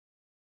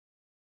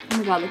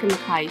my god, look at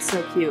Makai, he's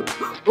so cute.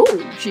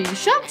 Oh, she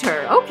shoved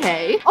her,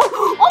 okay.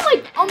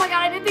 Oh my god,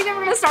 I didn't think they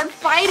were gonna start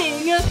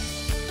fighting.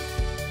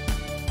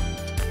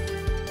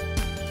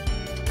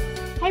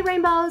 Hey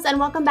Rainbows, and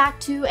welcome back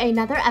to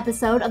another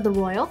episode of the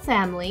Royal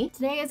Family.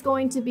 Today is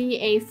going to be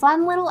a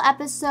fun little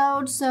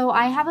episode, so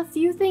I have a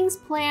few things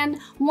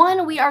planned.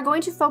 One, we are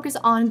going to focus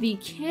on the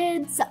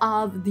kids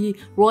of the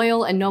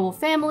royal and noble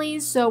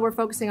families, so we're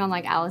focusing on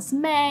like Alice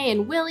May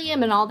and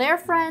William and all their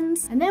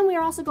friends. And then we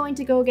are also going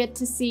to go get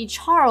to see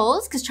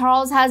Charles, because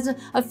Charles has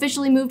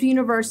officially moved to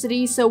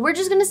university, so we're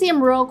just gonna see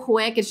him real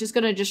quick. It's just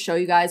gonna show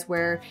you guys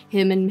where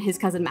him and his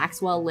cousin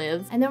Maxwell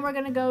live. And then we're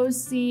gonna go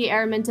see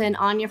Araminta and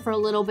Anya for a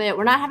little bit.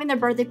 We're not having their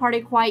birthday party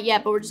quite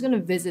yet, but we're just gonna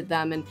visit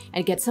them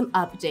and get some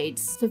updates.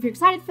 So if you're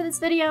excited for this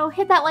video,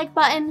 hit that like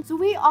button. So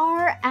we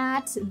are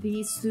at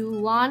the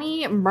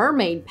Sulani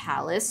Mermaid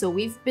Palace. So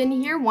we've been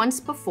here once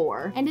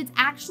before, and it's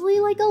actually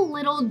like a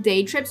little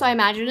day trip. So I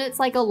imagine it's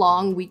like a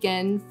long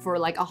weekend for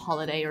like a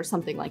holiday or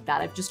something like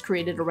that. I've just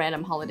created a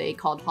random holiday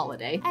called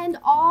Holiday. And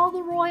all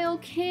the royal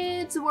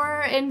kids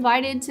were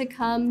invited to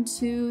come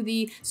to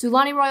the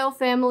Sulani royal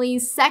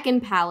family's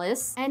second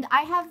palace. And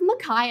I have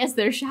Makai as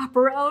their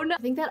chaperone. I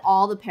think that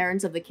all the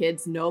parents of the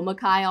kids know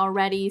Makai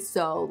already,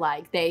 so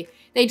like they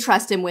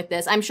trust him with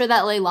this. I'm sure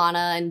that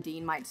Leilana and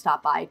Dean might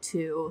stop by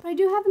too. But I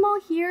do have them all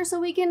here so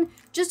we can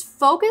just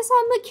focus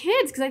on the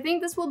kids, because I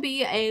think this will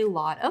be a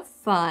lot of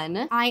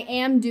fun. I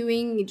am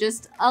doing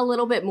just a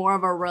little bit more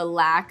of a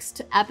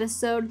relaxed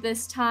episode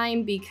this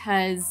time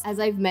because, as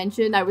I've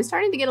mentioned, I was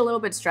starting to get a little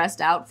bit stressed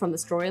out from the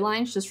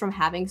storylines just from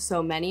having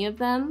so many of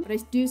them. But I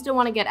do still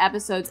want to get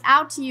episodes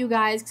out to you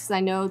guys because I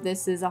know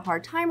this is a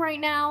hard time right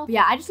now. But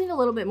yeah, I just need a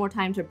little bit more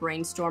time to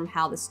brainstorm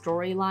how the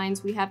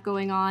storylines we have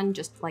going on,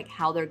 just like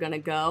how they're gonna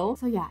go.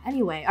 So yeah,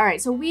 anyway, all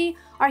right, so we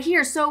are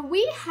here. So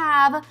we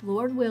have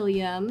Lord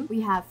William,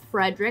 we have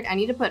Frederick. I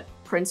need to put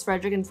Prince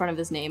Frederick in front of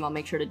his name. I'll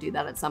make sure to do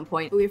that at some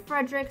point. But we have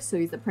Frederick, so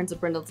he's the Prince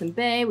of Brindleton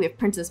Bay. We have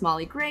Princess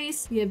Molly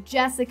Grace. We have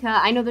Jessica.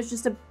 I know there's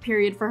just a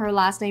period for her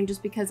last name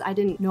just because I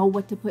didn't know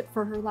what to put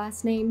for her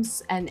last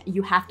names, and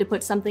you have to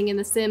put something in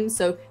The Sims,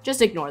 so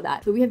just ignore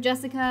that. So we have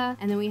Jessica,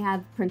 and then we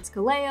have Prince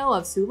Kaleo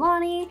of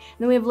Sulani, and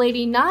then we have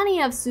Lady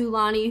Nani of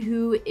Sulani,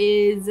 who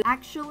is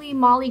actually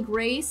Molly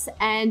Grace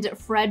and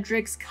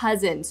Frederick's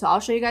cousin. So I'll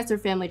show you guys their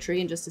family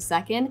tree in just a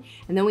second.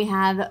 And then we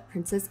have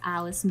Princess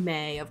Alice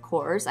May, of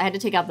course. I had to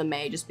take out the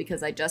May just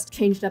because I just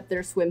changed up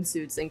their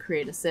swimsuits and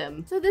create a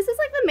sim. So this is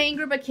like the main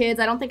group of kids.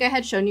 I don't think I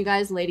had shown you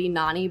guys Lady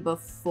Nani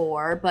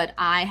before, but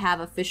I have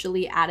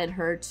officially added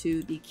her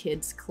to the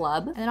kids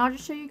club. And then I'll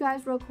just show you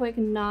guys real quick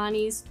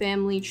Nani's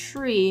family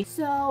tree.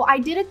 So I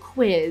did a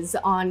quiz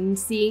on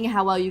seeing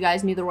how well you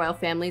guys knew the royal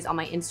families on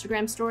my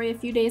Instagram story a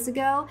few days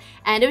ago.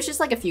 And it was just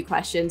like a few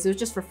questions. It was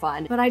just for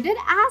fun. But I did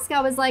ask,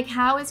 I was like,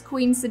 how is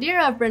Queen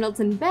Sadira of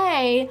Brindleton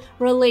Bay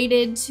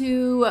related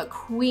to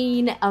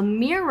Queen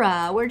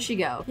Amira? Where'd she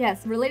go?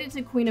 Yes, related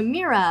to Queen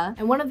Amira,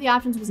 and one of the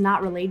options was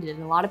not related,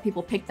 and a lot of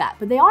people picked that.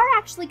 But they are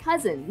actually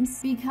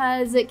cousins,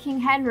 because King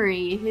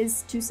Henry,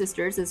 his two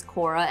sisters is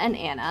Cora and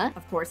Anna.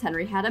 Of course,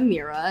 Henry had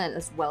Amira,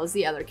 as well as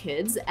the other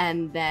kids,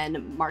 and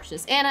then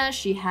Marchioness Anna,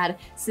 she had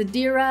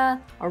Sadira,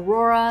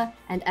 Aurora,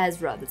 and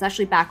Ezra. That's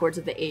actually backwards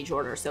of the age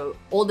order. So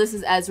oldest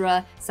is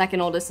Ezra,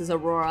 second oldest is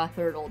Aurora,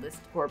 third oldest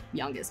or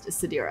youngest is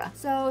Sadira.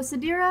 So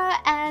Sadira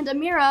and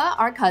Amira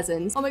are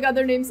cousins. Oh my god,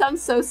 their names sound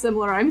so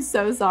similar. I'm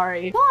so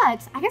sorry.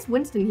 But I guess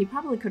Winston, he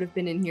probably could have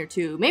been in here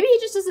too. Maybe he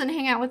just doesn't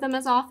hang out with them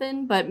as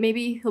often, but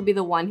maybe he'll be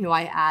the one who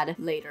I add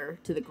later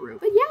to the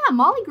group. But yeah,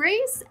 Molly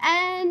Grace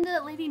and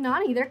Lady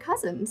Nani, they're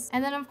cousins.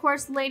 And then of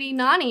course, Lady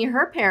Nani,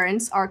 her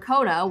parents are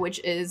Kona,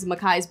 which is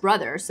Makai's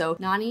brother. So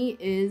Nani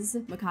is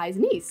Makai's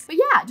niece. But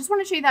yeah, just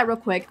want to show you that real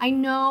quick. I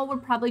know we're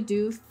probably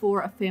due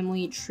for a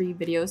family tree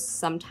video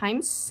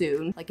sometime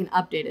soon, like an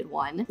updated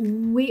one.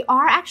 We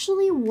are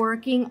actually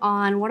working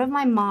on, one of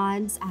my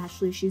mods,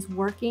 Ashley, she's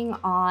working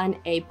on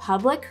a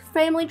public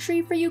family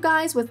tree for you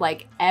guys with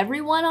like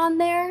everyone on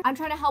there. I'm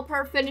trying to help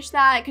her finish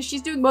that because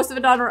she's doing most of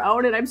it on her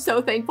own, and I'm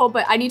so thankful,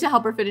 but I need to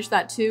help her finish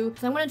that too.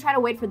 So I'm gonna try to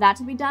wait for that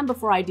to be done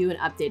before I do an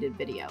updated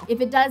video.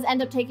 If it does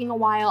end up taking a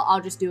while,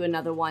 I'll just do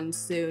another one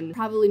soon.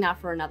 Probably not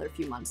for another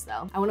few months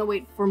though. I wanna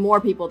wait for more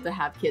people to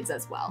have kids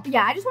as well. But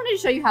yeah, I just wanted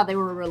to show you how they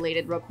were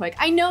related real quick.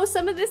 I know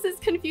some of this is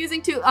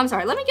confusing too. I'm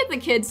sorry, let me get the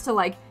kids to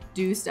like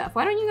do stuff.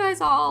 Why don't you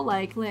guys all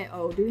like play?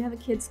 Oh, do we have a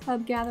kids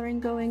club gathering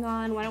going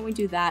on? Why don't we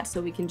do that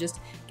so we can just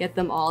get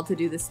them all to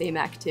do the same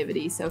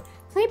activity? So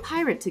play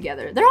pirate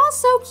together. They're all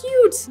so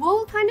cute.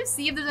 We'll kind of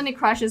see if there's any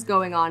crushes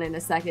going on in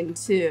a second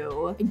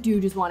too. I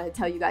do just want to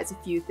tell you guys a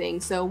few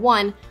things. So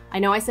one, I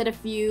know I said a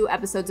few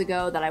episodes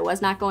ago that I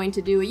was not going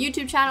to do a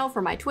YouTube channel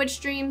for my Twitch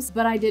streams,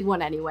 but I did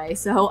one anyway.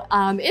 So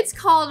it's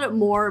called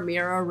More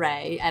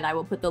MiraRae, and I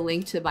will put the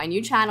link to my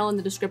new channel in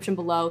the description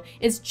below.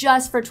 It's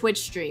just for Twitch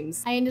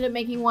streams. I ended up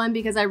making one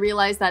because I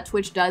realized that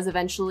Twitch does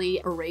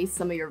eventually erase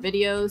some of your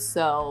videos.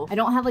 So I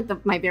don't have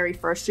like my very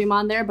first stream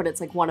on there, but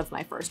it's like one of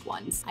my first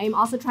ones. I am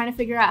also trying to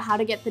figure out how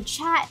to get the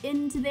chat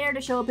into there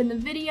to show up in the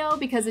video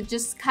because it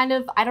just kind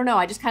of, I don't know,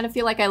 I just kind of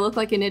feel like I look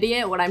like an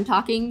idiot when I'm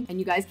talking and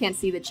you guys can't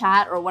see the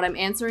chat or what I'm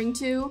answering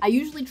to. I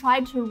usually try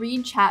to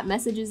read chat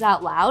messages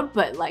out loud,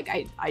 but like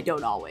I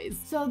don't always.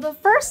 So the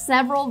first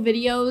several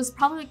videos,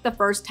 probably like the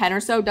first 10 or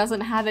so,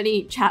 doesn't have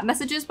any chat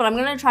messages, but I'm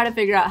gonna try to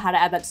figure out how to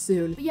add that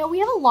soon. But yeah, we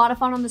have a lot of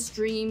fun on the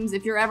streams.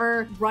 If you're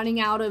ever running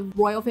out of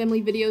royal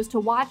family videos to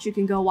watch, you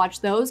can go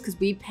watch those because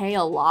we pay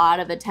a lot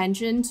of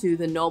attention to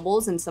the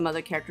nobles and some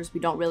other characters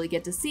we don't really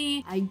get to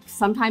see. I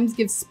sometimes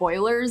give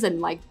spoilers and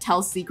like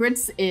tell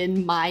secrets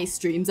in my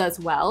streams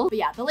as well. But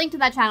yeah, the link to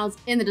that channel is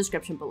in the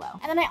description below.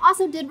 And then I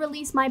also did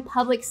release my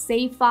public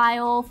save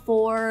file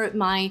for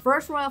my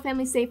first royal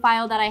family save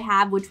file that I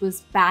have, which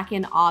was back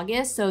in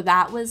August. So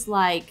that was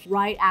like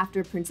right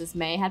after Princess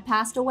May had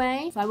passed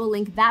away. So I will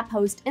link that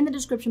post in the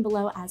description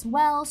below as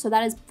well. So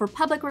that is for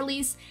public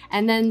release.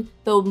 And then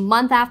the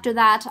month after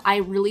that, I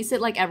release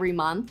it like every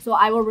month. So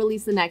I will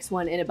release the next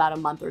one in about a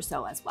month or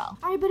so as well.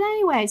 All right, but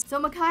anyways,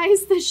 so Makai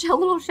is the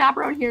little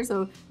chaperone here.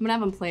 So I'm gonna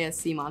have him play a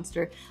sea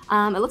monster.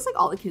 It looks like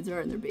all the kids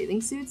are in their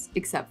bathing suits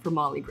except for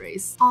Molly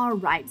Grace. All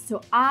right,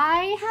 so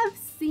I have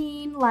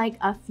seen like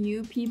a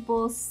few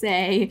people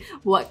say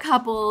what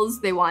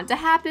couples they want to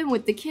happen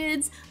with the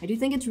kids. I do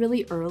think it's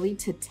really early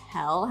to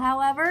tell,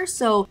 however,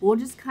 so we'll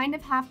just kind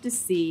of have to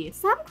see.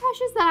 Some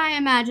crushes that I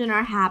imagine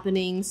are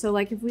happening. So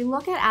like if we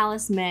look at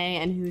Alice May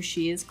and who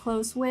she is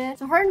close with,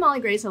 so her and Molly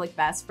Grace are like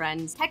best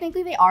friends.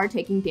 Technically they are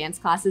taking dance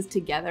classes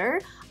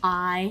together.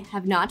 I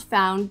have not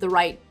found the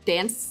right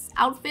dance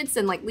outfits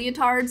and like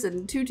leotards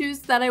and tutus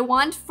that I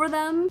want for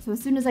them. So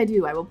as soon as I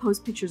do, I will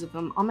post pictures of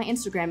them on my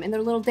Instagram in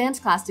their little dance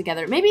class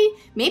together. Maybe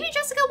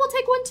Jessica will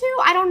take one too.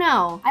 I don't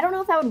know. I don't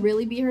know if that would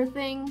really be her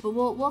thing, but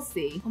we'll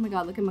see. Oh my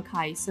God, look at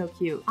Makai, he's so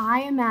cute.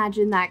 I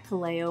imagine that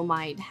Kaleo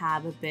might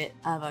have a bit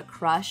of a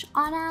crush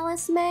on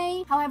Alice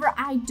May. However,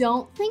 I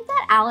don't think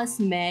that Alice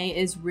May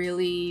is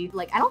really,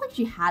 like, I don't think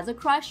she has a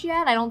crush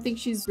yet. I don't think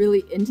she's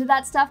really into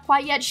that stuff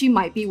quite yet. She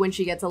might be when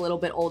she gets a little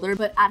bit older,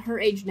 but at her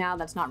age now,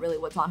 that's not really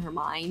what's on her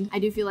mind. I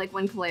do feel like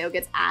when Kaleo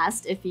gets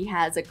asked if he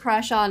has a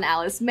crush on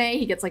Alice May,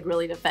 he gets like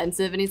really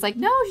defensive and he's like,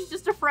 no, she's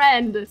just a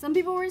friend. Some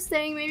people were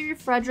saying maybe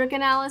Frederick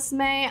and Alice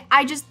May.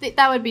 I just think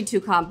that would be too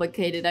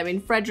complicated. I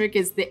mean, Frederick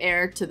is the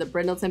heir to the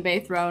Brindleton Bay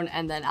throne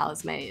and then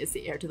Alice May is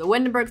the heir to the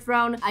Windenburg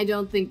throne. I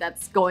don't think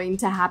that's going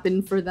to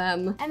happen for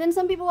them. And then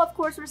some people, of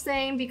course, were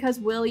saying because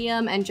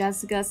William and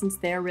Jessica, since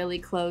they're really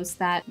close,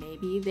 that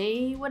maybe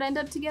they would end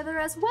up together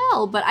as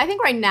well. But I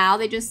think right now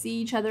they just see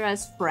each other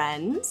as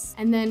friends.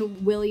 And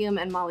then William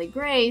and Molly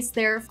Grace,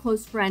 they're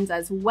close friends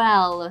as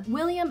well.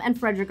 William and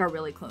Frederick are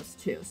really close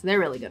too, so they're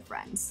really good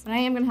friends. But I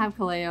am gonna have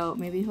Kaleo,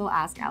 maybe he'll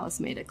ask Alice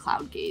May to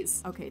cloud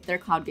gaze. Okay, they're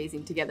cloud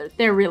gazing together.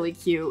 They're really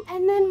cute.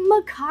 And then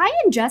Makai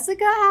and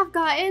Jessica have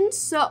gotten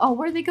so, oh,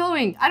 where are they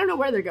going? I don't know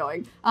where they're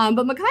going. But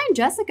Makai and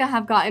Jessica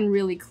have gotten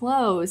really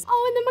close.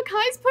 Oh, and then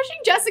Makai's pushing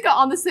Jessica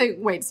on the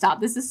same, wait,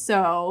 stop, this is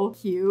so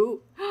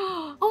cute.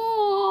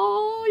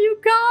 Oh, you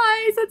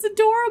guys, that's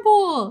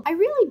adorable. I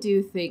really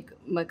do think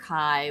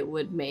Makai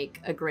would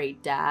make a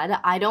great dad.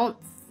 I don't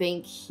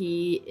think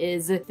he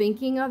is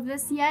thinking of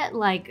this yet.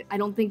 Like, I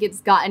don't think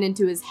it's gotten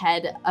into his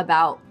head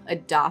about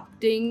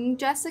adopting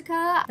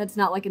Jessica. That's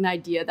not like an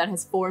idea that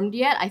has formed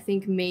yet. I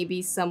think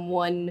maybe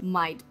someone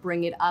might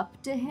bring it up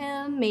to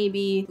him.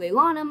 Maybe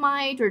Leilana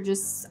might, or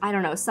just, I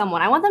don't know,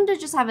 someone. I want them to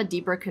just have a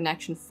deeper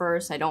connection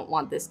first. I don't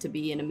want this to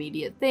be an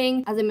immediate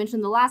thing. As I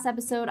mentioned in the last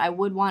episode, I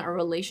would want a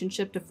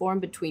relationship to form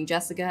between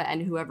Jessica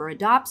and whoever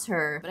adopts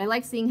her, but I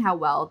like seeing how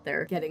well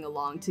they're getting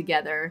along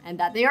together and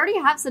that they already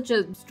have such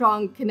a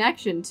strong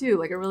connection too,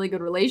 like a really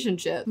good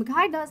relationship.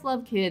 Makai does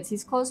love kids.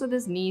 He's close with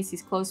his niece.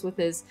 He's close with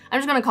his, I'm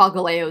just gonna call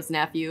Galeo's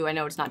nephew. I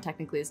know it's not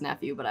technically his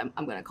nephew, but I'm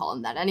gonna call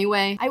him that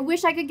anyway. I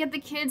wish I could get the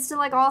kids to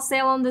like all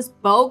sail on this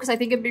boat because I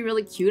think it'd be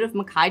really cute if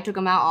Makai took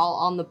them out all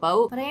on the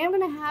boat. But I am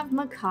gonna have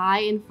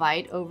Makai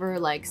invite over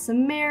like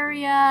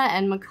Samaria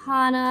and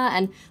Makana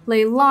and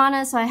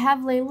Leilana. So I have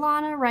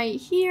Leilana right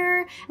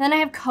here. And then I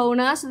have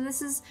Kona. So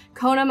this is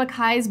Kona,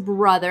 Makai's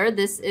brother.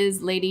 This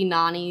is Lady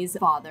Nani's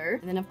father.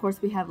 And then of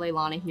course we have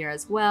Leilana here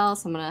as well.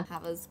 So I'm gonna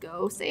have us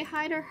go say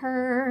hi to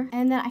her.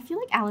 And then I feel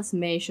like Alice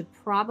May should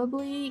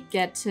probably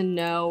get to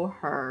know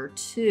her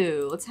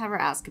too. Let's have her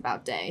ask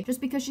about Day.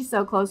 Just because she's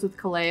so close with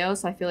Kaleo,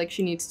 so I feel like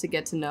she needs to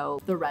get to know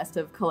the rest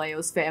of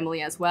Kaleo's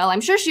family as well.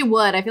 I'm sure she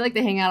would. I feel like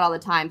they hang out all the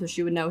time, so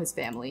she would know his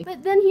family.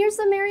 But then here's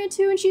Samaria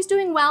too, and she's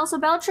doing well. So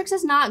Bellatrix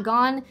has not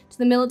gone to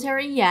the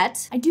military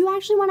yet. I do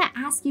actually want to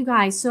ask you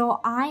guys, so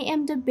I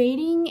am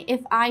debating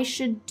if I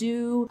should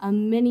do a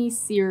mini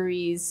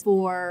series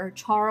for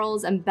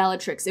Charles and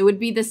Bellatrix. It would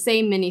be the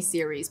same mini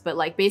series, but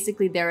like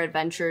basically their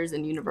adventures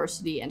in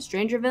University and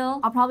Strangerville.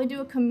 I'll probably do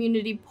a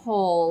community poll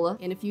poll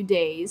in a few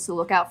days, so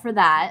look out for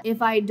that.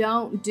 If I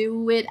don't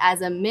do it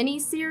as a mini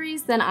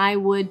series, then I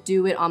would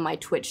do it on my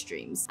Twitch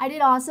streams. I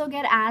did also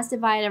get asked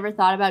if I had ever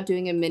thought about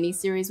doing a mini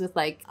series with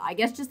like, I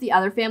guess just the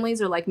other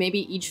families, or like maybe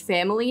each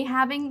family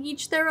having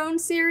each their own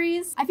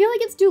series. I feel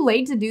like it's too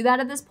late to do that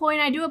at this point.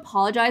 I do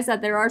apologize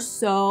that there are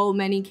so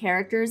many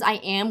characters. I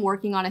am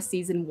working on a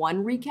season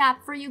 1 recap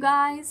for you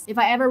guys. If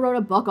I ever wrote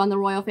a book on the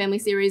Royal Family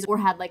series or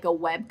had like a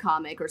web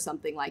comic or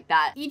something like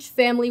that, each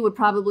family would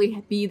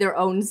probably be their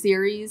own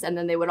series and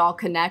then they would all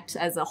connect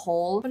as a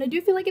whole. But I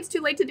do feel like it's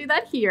too late to do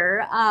that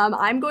here.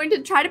 I'm going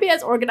to try to be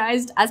as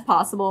organized as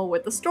possible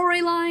with the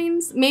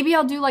storylines. Maybe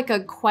I'll do like a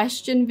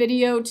question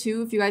video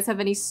too if you guys have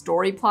any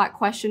story plot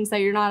questions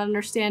that you're not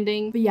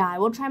understanding. But yeah, I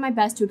will try my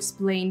best to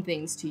explain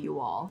things to you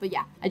all. But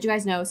yeah, as you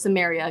guys know,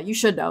 Samaria, you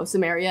should know,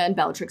 Samaria and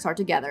Bellatrix are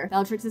together.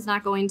 Bellatrix is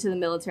not going to the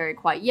military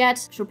quite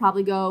yet. She'll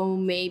probably go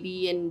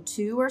maybe in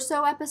 2 or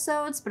so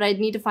episodes, but I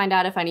need to find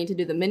out if I need to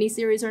do the mini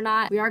series or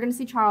not. We are going to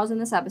see Charles in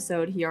this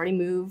episode. He already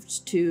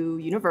moved to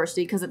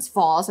university because it's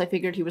fall, so I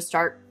figured he would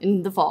start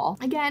in the fall.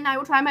 Again, I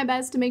will try my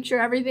best to make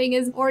sure everything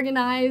is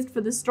organized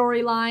for the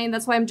storyline.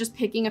 That's why I'm just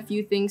picking a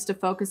few things to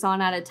focus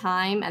on at a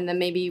time, and then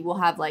maybe we'll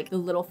have like the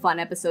little fun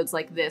episodes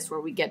like this where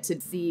we get to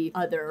see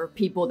other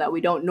people that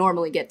we don't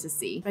normally get to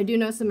see. But I do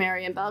know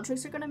Samaria and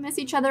Bellatrix are gonna miss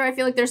each other. I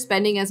feel like they're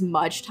spending as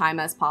much time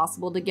as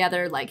possible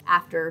together. Like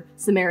after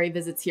Samaria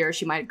visits here,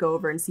 she might go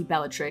over and see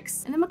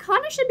Bellatrix. And then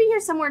Makana should be here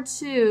somewhere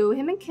too.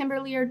 Him and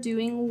Kimberly are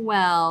doing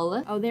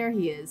well. Oh, there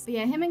he is. But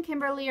yeah, him and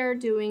Kimberly are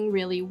doing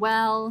really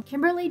well.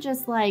 Kimberly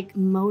just like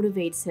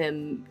motivates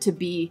him to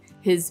be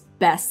his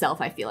best self,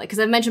 I feel like. Because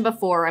I've mentioned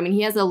before, I mean,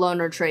 he has the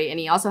loner trait and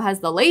he also has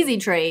the lazy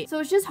trait. So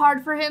it's just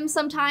hard for him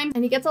sometimes.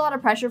 And he gets a lot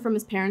of pressure from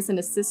his parents and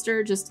his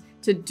sister just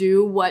to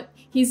do what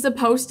he's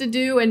supposed to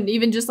do and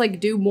even just like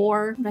do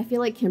more. But I feel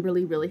like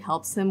Kimberly really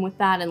helps him with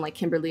that, and like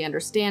Kimberly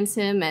understands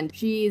him and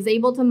she's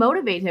able to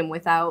motivate him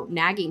without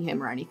nagging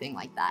him or anything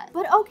like that.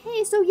 But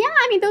okay, so yeah,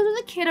 I mean, those are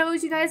the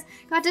kiddos. You guys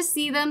got to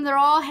see them. They're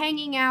all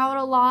hanging out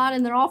a lot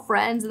and they're all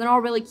friends and they're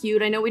all really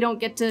cute. I know we don't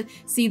get to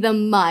see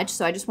them much,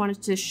 so I just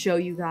wanted to show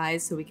you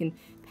guys so we can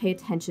pay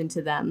attention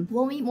to them.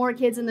 We'll meet more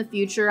kids in the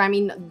future. I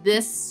mean,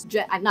 this,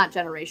 not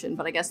generation,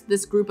 but I guess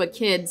this group of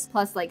kids,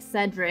 plus like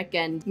Cedric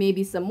and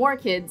maybe some more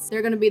kids,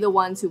 they're gonna be the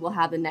ones who will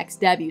have the next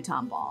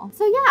debutante ball.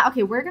 So yeah,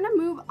 okay, we're gonna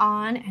move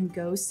on and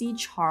go see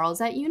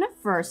Charles at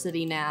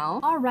university now.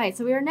 All right,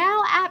 so we are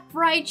now at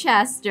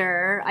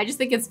Brightchester. I just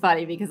think it's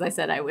funny because I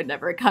said I would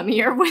never come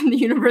here when the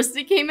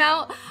university came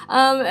out,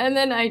 and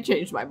then I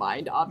changed my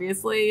mind,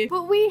 obviously.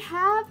 But we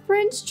have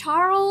Prince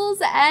Charles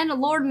and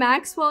Lord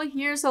Maxwell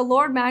here. So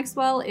Lord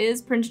Maxwell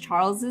is Prince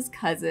Charles's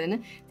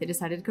cousin. They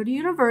decided to go to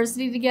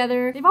university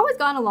together. They've always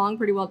gone along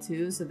pretty well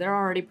too, so they're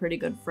already pretty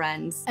good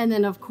friends. And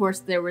then of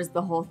course there was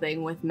the whole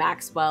thing with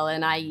Maxwell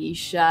and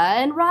Aisha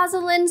and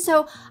Rosalind,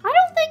 so I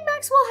don't think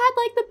Maxwell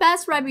had like the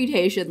best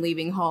reputation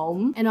leaving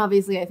home. And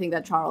obviously I think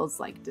that Charles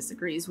like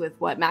disagrees with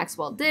what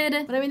Maxwell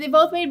did, but I mean, they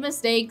both made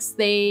mistakes.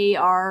 They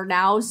are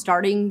now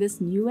starting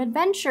this new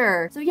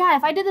adventure. So yeah,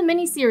 if I did the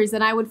mini-series,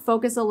 then I would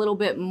focus a little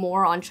bit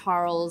more on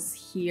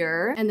Charles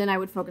here, and then I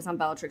would focus on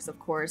Bellatrix, of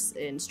course,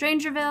 in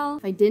Strangerville.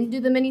 If I didn't do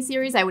the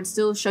mini-series, I would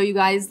still show you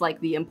guys like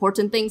the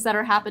important things that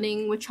are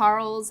happening with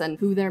Charles and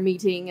who they're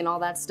meeting and all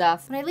that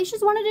stuff. But I at least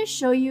just wanted to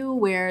show you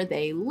where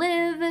they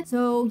live.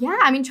 So yeah,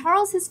 I mean,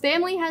 Charles, his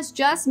family has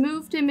just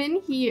moved him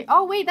in here.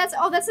 Oh wait, that's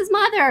his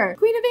mother.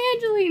 Queen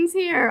Evangeline's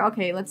here.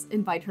 Okay, let's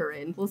invite her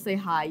in. We'll say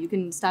hi. You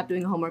can stop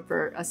doing homework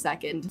for a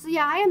second. So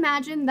yeah, I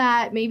imagine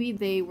that maybe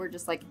they were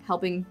just like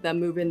helping them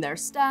move in their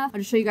stuff. I'll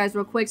just show you guys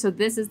real quick. So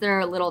this is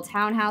their little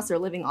townhouse. They're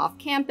living off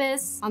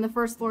campus. On the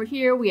first floor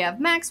here, we have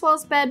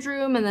Maxwell's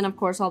bedroom, and then of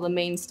course all the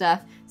main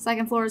stuff.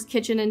 Second floor is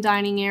kitchen and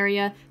dining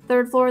area.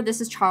 Third floor,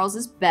 this is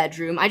Charles's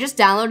bedroom. I just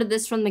downloaded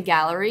this from the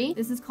gallery.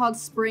 This is called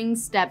Spring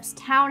Steps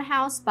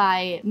Townhouse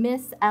by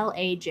Miss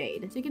L.A.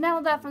 Jade. So you can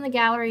download that from the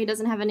gallery. It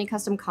doesn't have any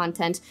custom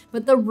content,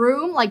 but the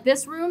room, like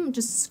this room,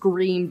 just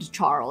screamed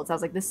Charles. I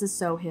was like, this is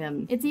so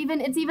him. It's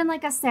even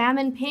like a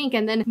salmon pink,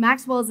 and then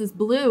Maxwell's is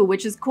blue,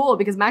 which is cool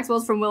because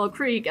Maxwell's from Willow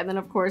Creek, and then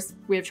of course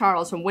we have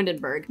Charles from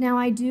Windenburg. Now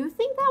I do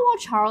think that while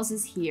Charles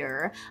is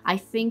here, I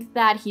think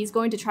that he's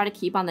going to try to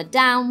keep on the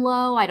down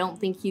low. I don't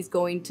think he's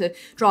going to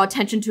draw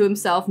attention to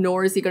himself,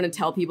 nor is he going to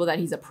tell people that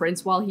he's a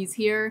prince while he's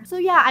here. So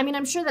yeah, I mean,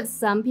 I'm sure that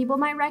some people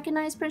might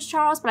recognize Prince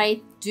Charles, but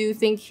I do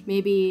think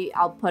maybe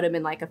I'll put him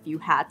in like a few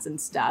hats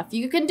and stuff.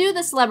 You can do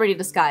the celebrity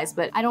disguise,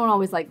 but I don't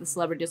always like the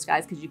celebrity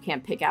disguise because you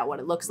can't pick out what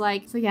it looks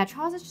like. So yeah,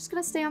 Charles is just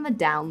gonna stay on the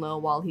down low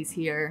while he's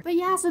here. But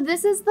yeah, so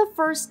this is the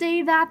first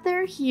day that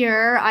they're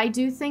here. I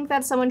do think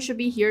that someone should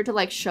be here to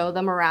like show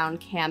them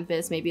around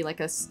campus, maybe like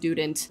a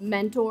student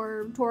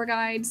mentor, tour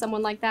guide,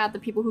 someone like that, the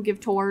people who give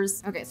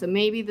tours. Okay, so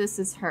maybe this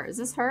is her. Is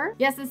this her?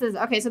 Yes, this is.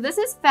 Okay. Okay, so this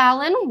is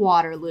Fallon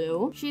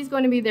Waterloo. She's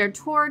going to be their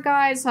tour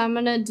guide, so I'm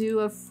gonna do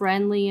a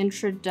friendly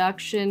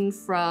introduction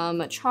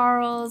from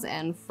Charles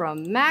and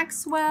from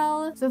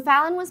Maxwell. So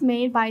Fallon was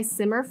made by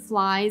Simmer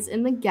Flies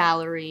in the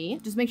gallery.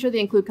 Just make sure the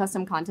include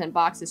custom content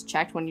box is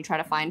checked when you try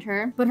to find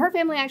her. But her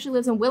family actually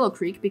lives in Willow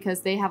Creek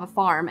because they have a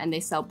farm and they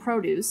sell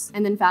produce.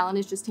 And then Fallon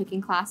is just taking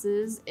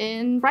classes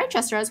in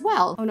Brightchester as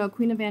well. Oh no,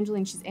 Queen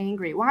Evangeline, she's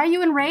angry. Why are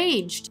you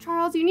enraged?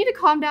 Charles, you need to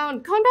calm down.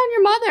 Calm down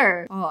your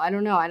mother. Oh, I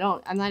don't know.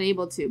 I'm not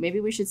able to.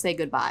 Maybe we should say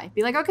goodbye.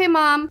 Be like, okay,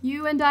 mom,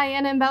 you and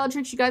Diana and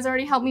Bellatrix, you guys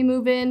already helped me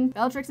move in.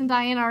 Bellatrix and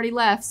Diana already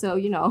left, so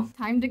you know,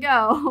 time to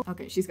go.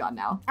 Okay, she's gone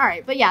now. All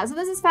right, but yeah, so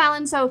this is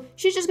Fallon. So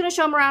she's just gonna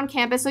show them around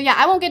campus. So yeah,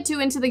 I won't get too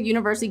into the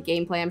university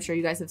gameplay. I'm sure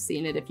you guys have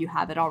seen it if you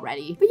have it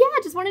already. But yeah,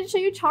 just wanted to show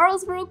you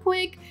Charles real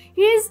quick.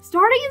 He's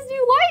starting his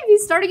new life.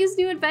 He's starting his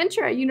new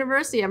adventure at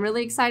university. I'm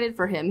really excited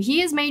for him.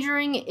 He is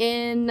majoring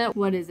in,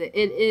 what is it?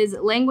 It is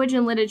language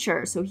and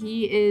literature. So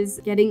he is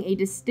getting a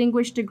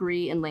distinguished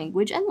degree in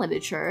language and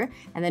literature.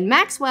 And then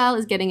Maxwell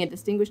is getting a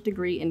distinguished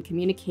degree in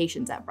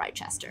communications at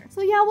Brightchester.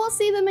 So yeah, we'll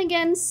see them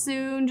again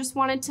soon. Just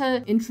wanted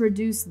to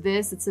introduce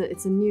this. It's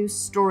a new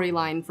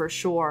storyline for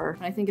sure.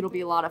 But I think it'll be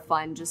a lot of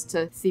fun just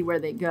to see where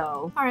they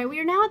go. All right, we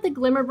are now at the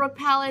Glimmerbrook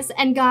Palace,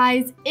 and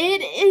guys,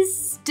 it is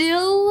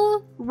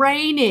still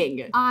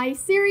raining. I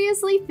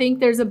seriously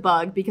think there's a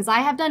bug because I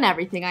have done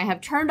everything. I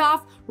have turned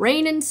off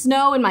rain and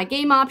snow in my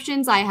game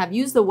options. I have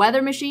used the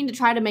weather machine to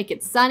try to make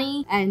it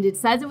sunny, and it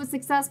says it was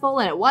successful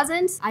and it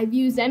wasn't. I've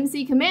used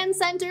MC Command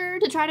Center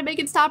to try to make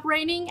it stop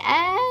raining,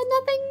 and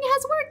nothing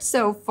has worked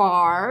so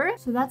far.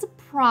 So that's a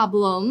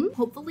problem.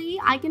 Hopefully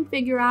I can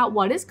figure out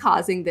what is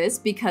causing this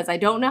because I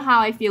don't know how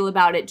I feel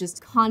about it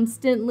just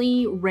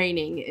constantly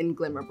raining in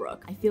Glimmerbrook.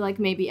 I feel like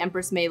maybe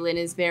Empress Maylin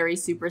is very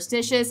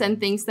superstitious and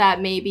thinks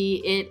that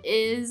maybe it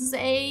is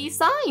a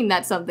sign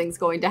that something's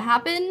going to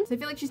happen. So I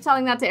feel like she's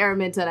telling that to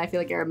Araminta, and I feel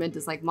like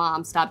Araminta's like,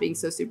 Mom, stop being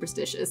so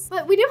superstitious.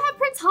 But we do have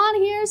Prince Han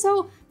here,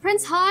 so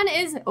Prince Han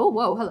is, oh,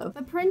 whoa, hello.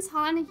 But Prince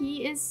Han,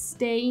 he is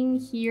staying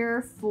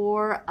here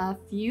for a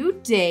few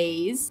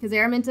days because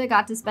Araminta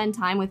got to spend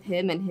time with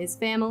him and his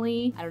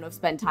family. I don't know if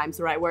spend time's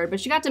the right word,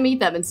 but she got to meet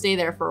them and stay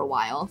there for a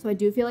while. So I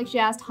do feel like she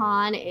asked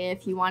Han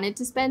if he wanted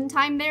to spend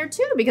time there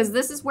too, because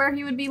this is where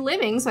he would be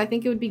living. So I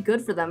think it would be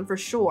good for them for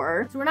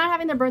sure. So we're not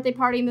having their birthday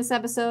party in this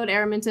episode,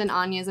 Araminta and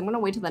Anya's. I'm gonna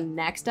wait till the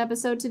next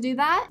episode to do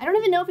that. I don't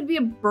even know if it'd be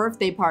a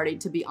birthday party,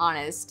 to be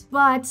honest,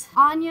 but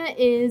Anya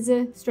is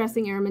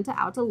stressing Araminta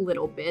out a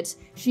little bit.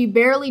 She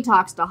barely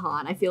talks to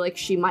Han. I feel like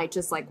she might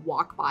just like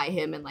walk by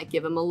him and like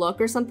give him a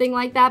look or something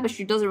like that, but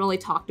she doesn't really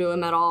talk to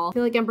him at all. I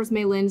feel like Empress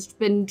Maylin's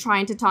been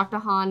trying to talk to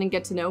Han and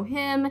get to know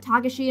him.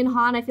 Takashi and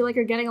Han, I feel like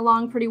are getting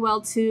along pretty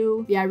well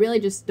too. Yeah, I really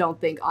just don't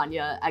think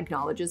Anya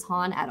acknowledges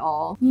Han at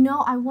all. You know,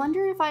 I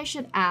wonder if I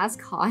should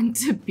ask Han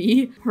to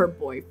be her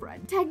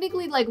boyfriend.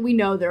 Technically, like, we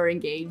know they're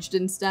engaged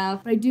and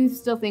stuff, but I do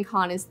still think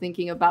Han is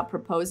thinking about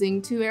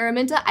proposing to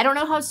Araminta. I don't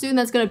know how soon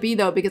that's gonna be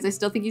though, because I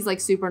still think he's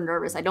like super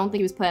nervous. I don't think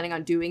he was planning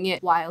on doing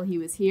it while he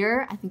was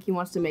here. I think he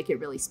wants to make it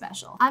really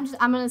special. I'm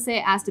gonna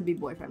say ask to be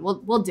boyfriend.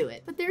 We'll do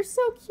it. But they're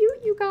so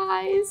cute, you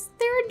guys.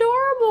 They're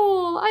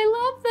adorable.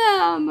 I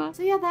love them.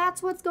 So yeah,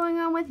 that's what's going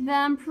on with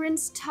them.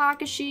 Prince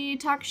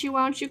Takashi. Takashi,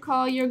 why don't you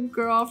call your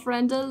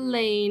girlfriend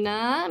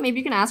Elena? Maybe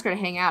you can ask her to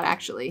hang out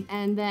actually.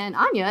 And then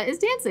Anya is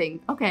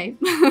dancing. Okay.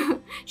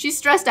 She's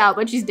stressed out,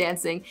 but she's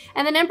dancing.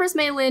 And then Empress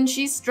Maylin,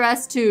 she's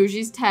stressed too.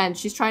 She's tense.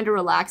 She's trying to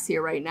relax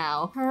here right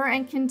now. Her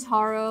and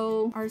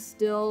Kintaro are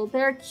still,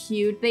 they're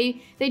cute.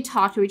 They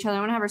talk to each other. I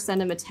want to have her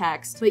send him a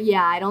text. But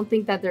yeah, I don't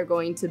think that they're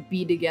going to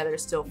be together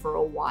still for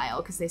a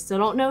while because they still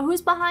don't know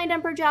who's behind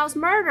Emperor Zhao's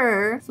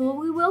murder. So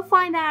we will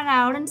find that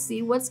out and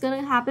see what's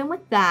gonna happen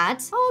with that.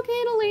 Oh, okay,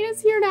 and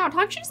Elena's here now.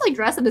 She's like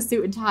dressed in a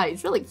suit and tie.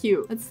 It's really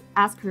cute. Let's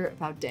ask her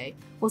about Day.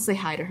 We'll say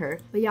hi to her.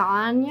 But yeah,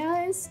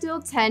 Anya is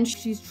still tense.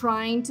 She's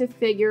trying to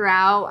figure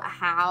out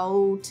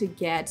how to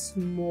get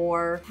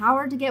more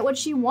power to get what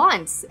she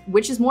wants,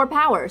 which is more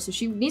power. So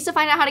she needs to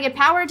find out how to get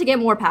power to get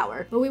more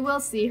power. But we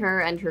will see her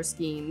and her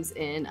schemes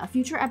in a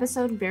future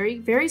episode very,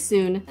 very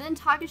soon. And then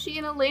Takashi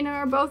and Elena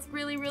are both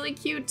really, really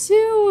cute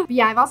too. But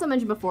yeah, I've also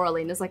mentioned before,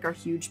 Elena's like our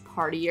huge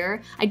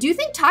partier. I do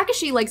think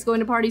Takashi likes going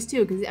to parties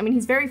too, because I mean,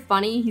 he's very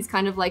funny. He's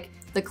kind of like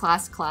the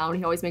class clown.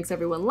 He always makes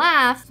everyone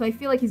laugh. So I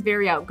feel like he's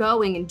very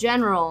outgoing in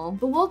general,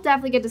 but we'll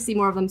definitely get to see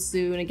more of them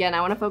soon. Again,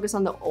 I want to focus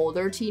on the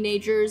older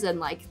teenagers and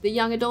like the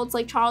young adults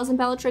like Charles and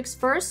Bellatrix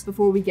first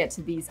before we get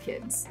to these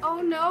kids.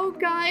 Oh no,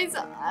 guys,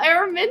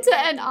 Araminta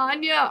and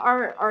Anya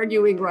are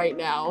arguing right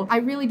now. I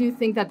really do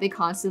think that they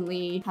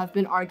constantly have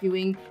been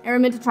arguing.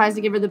 Araminta tries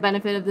to give her the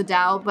benefit of the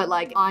doubt, but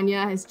like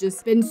Anya has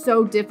just been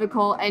so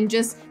difficult and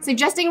just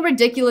suggesting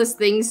ridiculous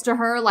things to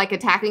her, like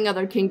attacking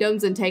other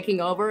kingdoms and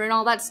taking over and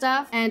all that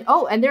stuff. And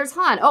oh, and there's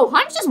Han. Oh,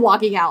 Han's just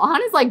walking out.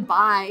 Han is like,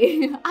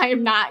 bye. I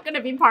am not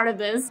gonna be part of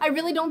this. I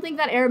really don't think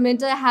that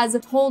Araminta has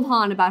told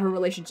Han about her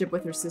relationship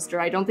with her sister.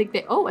 I don't think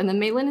they, oh, and then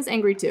Maylin is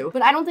angry too.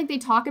 But I don't think they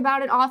talk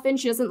about it often.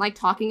 She doesn't like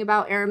talking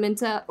about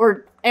Araminta,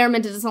 or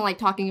Araminta doesn't like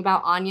talking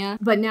about Anya,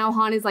 but now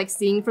Han is like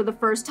seeing for the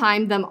first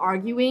time them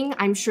arguing.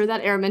 I'm sure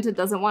that Araminta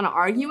doesn't want to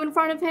argue in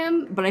front of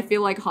him, but I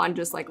feel like Han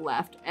just like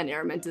left and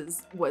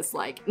Araminta was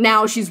like,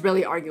 now she's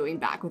really arguing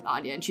back with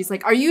Anya and she's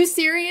like, are you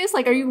serious?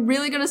 Like, are you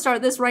really gonna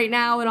start this right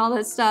now and all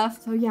that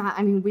stuff? So yeah,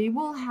 I mean, we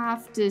will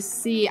have to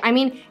see. I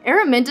mean,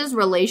 Araminta's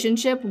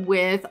relationship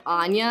with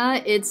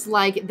Anya, it's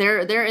like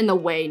they're in the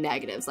way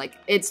negatives. Like,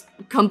 it's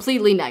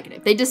completely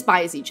negative. They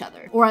despise each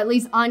other, or at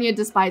least Anya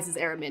despises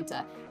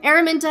Araminta.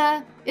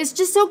 Araminta is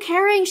just so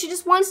caring. She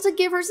just wants to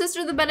give her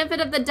sister the benefit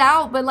of the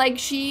doubt, but like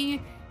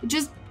she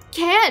just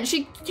can't.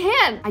 She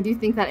can't. I do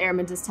think that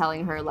Araminta's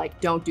telling her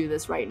like, don't do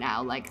this right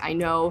now. Like, I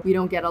know we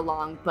don't get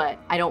along, but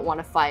I don't want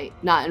to fight,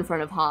 not in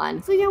front of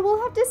Han. So yeah,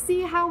 we'll have to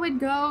see how it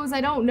goes.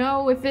 I don't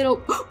know if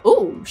it'll,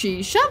 oh,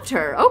 she shoved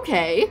her.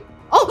 Okay.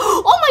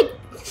 Oh my.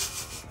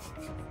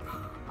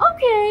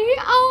 Okay,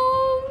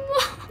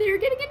 they're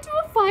getting into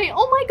a fight.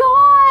 Oh my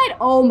god.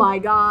 Oh my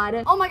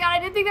god. Oh my god, I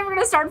didn't think they were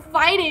gonna start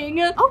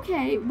fighting.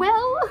 Okay,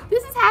 well,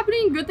 this is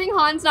happening. Good thing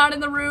Han's not in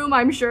the room.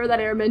 I'm sure that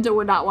Araminta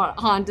would not want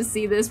Han to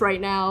see this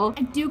right now.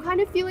 I do kind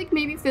of feel like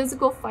maybe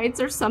physical fights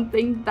are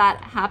something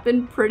that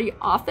happen pretty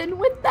often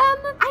with them.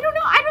 I don't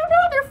know,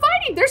 they're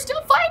fighting. They're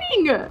still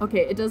fighting.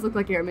 Okay, it does look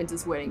like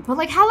Araminta's winning. But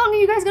like, how long are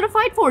you guys gonna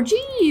fight for?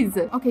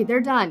 Jeez. Okay, they're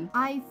done.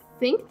 I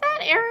think that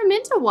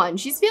Araminta won.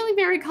 She's feeling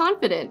very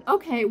confident.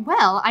 Okay,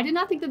 well, I did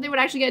not think that they would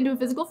actually get into a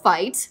physical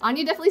fight.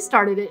 Anya definitely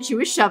started it. She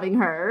was shoving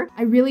her.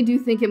 I really do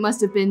think it must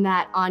have been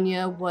that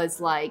Anya was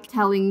like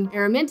telling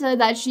Araminta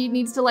that she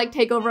needs to like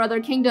take over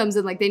other kingdoms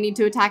and like they need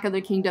to attack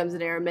other kingdoms,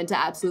 and Araminta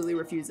absolutely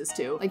refuses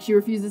to. Like, she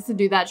refuses to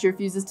do that. She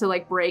refuses to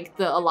like break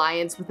the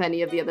alliance with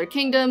any of the other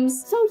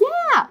kingdoms. So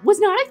yeah, was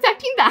not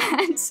expecting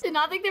that. Did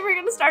not think they were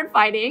gonna start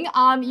fighting.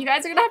 You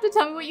guys are gonna have to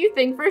tell me what you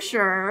think for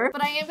sure.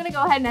 But I am gonna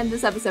go ahead and end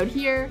this episode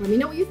here. Let me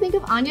know what you think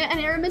of Anya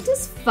and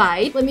Araminta's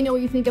fight. Let me know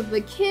what you think of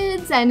the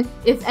kids, and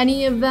if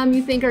any of them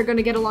you think are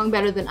gonna get along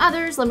better than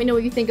others. Let me know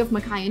what you think of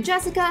Makai and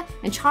Jessica,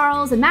 and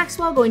Charles and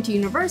Maxwell going to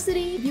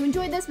university. If you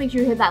enjoyed this, make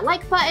sure you hit that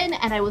like button,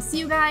 and I will see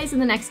you guys in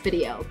the next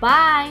video.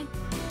 Bye!